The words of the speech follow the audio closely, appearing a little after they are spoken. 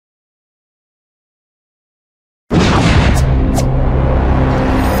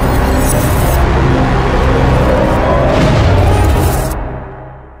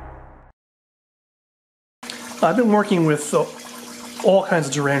I've been working with all kinds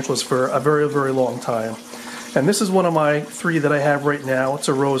of tarantulas for a very, very long time. And this is one of my 3 that I have right now. It's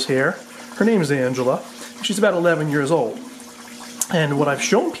a rose hair. Her name is Angela. She's about 11 years old. And what I've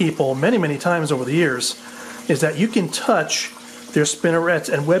shown people many, many times over the years is that you can touch their spinnerets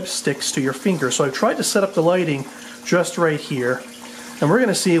and web sticks to your finger. So I've tried to set up the lighting just right here. And we're going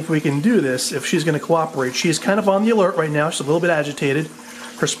to see if we can do this, if she's going to cooperate. She's kind of on the alert right now. She's a little bit agitated.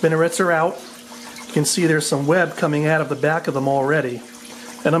 Her spinnerets are out. You can see there's some web coming out of the back of them already.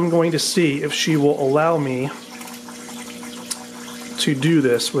 And I'm going to see if she will allow me to do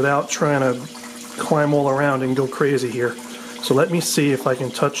this without trying to climb all around and go crazy here. So let me see if I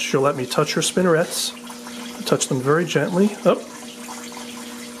can touch, she'll let me touch her spinnerets. Touch them very gently. Oh.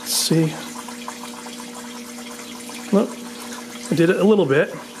 Let's see. Oh. I did it a little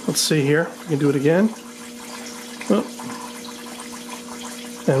bit. Let's see here. I can do it again. Oh.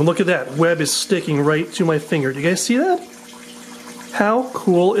 And look at that. Web is sticking right to my finger. Do you guys see that? How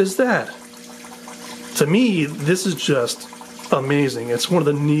cool is that? To me, this is just amazing. It's one of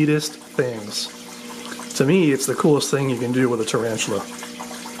the neatest things. To me, it's the coolest thing you can do with a tarantula.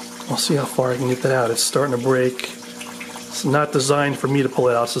 I'll see how far I can get that out. It's starting to break. It's not designed for me to pull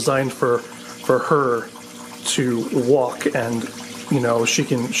it out. It's designed for her to walk, and you know, she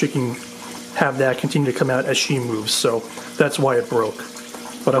can have that continue to come out as she moves. So that's why it broke.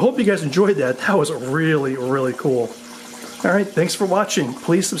 But I hope you guys enjoyed that. That was really, really cool. All right, thanks for watching.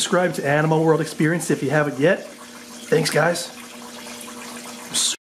 Please subscribe to Animal World Experience if you haven't yet. Thanks, guys.